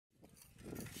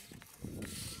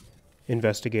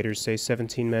Investigators say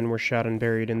 17 men were shot and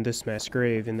buried in this mass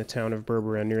grave in the town of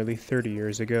Berbera nearly 30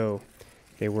 years ago.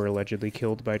 They were allegedly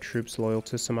killed by troops loyal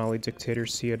to Somali dictator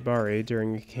Siad Barre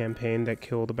during a campaign that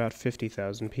killed about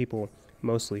 50,000 people,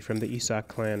 mostly from the Isaaq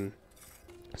clan.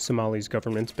 Somali's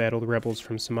government battled rebels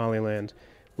from Somaliland,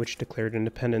 which declared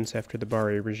independence after the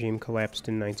Barre regime collapsed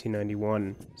in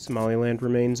 1991. Somaliland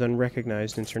remains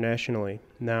unrecognized internationally.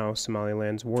 Now,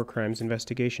 Somaliland's War Crimes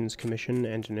Investigations Commission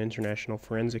and an international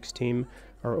forensics team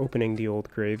are opening the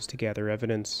old graves to gather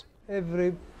evidence.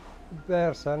 Every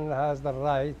person has the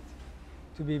right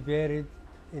to be buried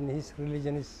in his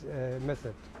religious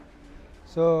method.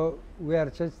 So we are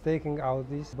just taking out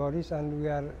these bodies and we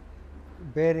are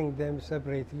burying them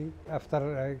separately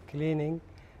after cleaning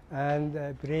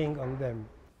and praying on them.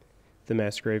 The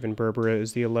mass grave in Berbera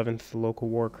is the 11th the local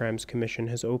War Crimes Commission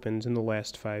has opened in the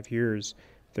last 5 years.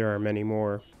 There are many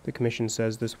more. The commission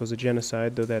says this was a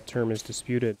genocide, though that term is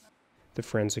disputed. The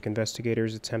forensic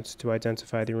investigators attempt to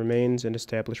identify the remains and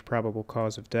establish probable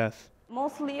cause of death.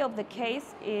 Mostly of the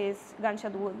case is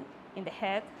gunshot wound in the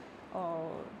head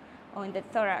or in the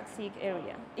thoracic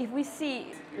area. If we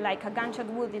see like a gunshot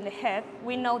wound in the head,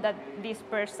 we know that this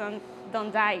person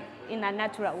don't die in a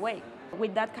natural way.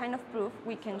 With that kind of proof,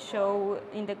 we can show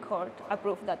in the court a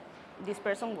proof that this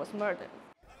person was murdered.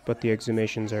 But the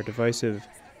exhumations are divisive.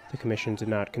 The commission did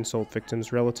not consult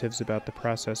victims' relatives about the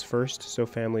process first, so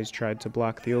families tried to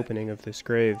block the opening of this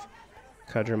grave.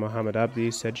 Kadra Mohammed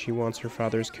Abdi said she wants her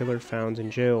father's killer found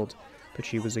and jailed, but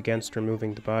she was against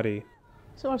removing the body.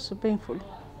 It's also painful.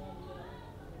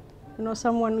 You know,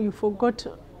 someone you forgot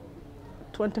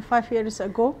 25 years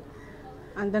ago,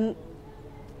 and then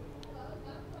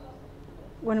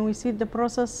when we see the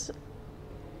process,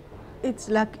 it's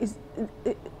like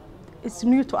it's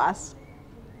new to us.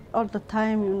 All the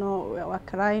time, you know, we are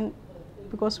crying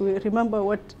because we remember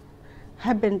what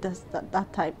happened at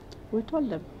that time. We told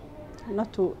them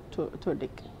not to dig,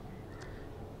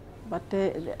 but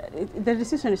the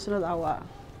decision is not our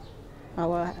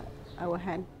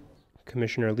hand.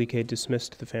 Commissioner Like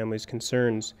dismissed the family's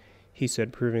concerns. He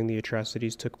said proving the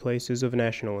atrocities took place is of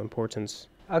national importance.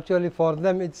 Actually, for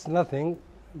them it's nothing,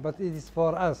 but it is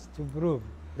for us to prove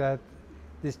that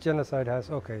this genocide has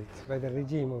occurred by the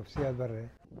regime of Siad Barre.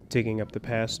 Digging up the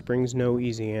past brings no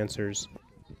easy answers.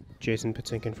 Jason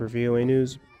Patinkin for VOA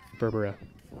News, Berbera.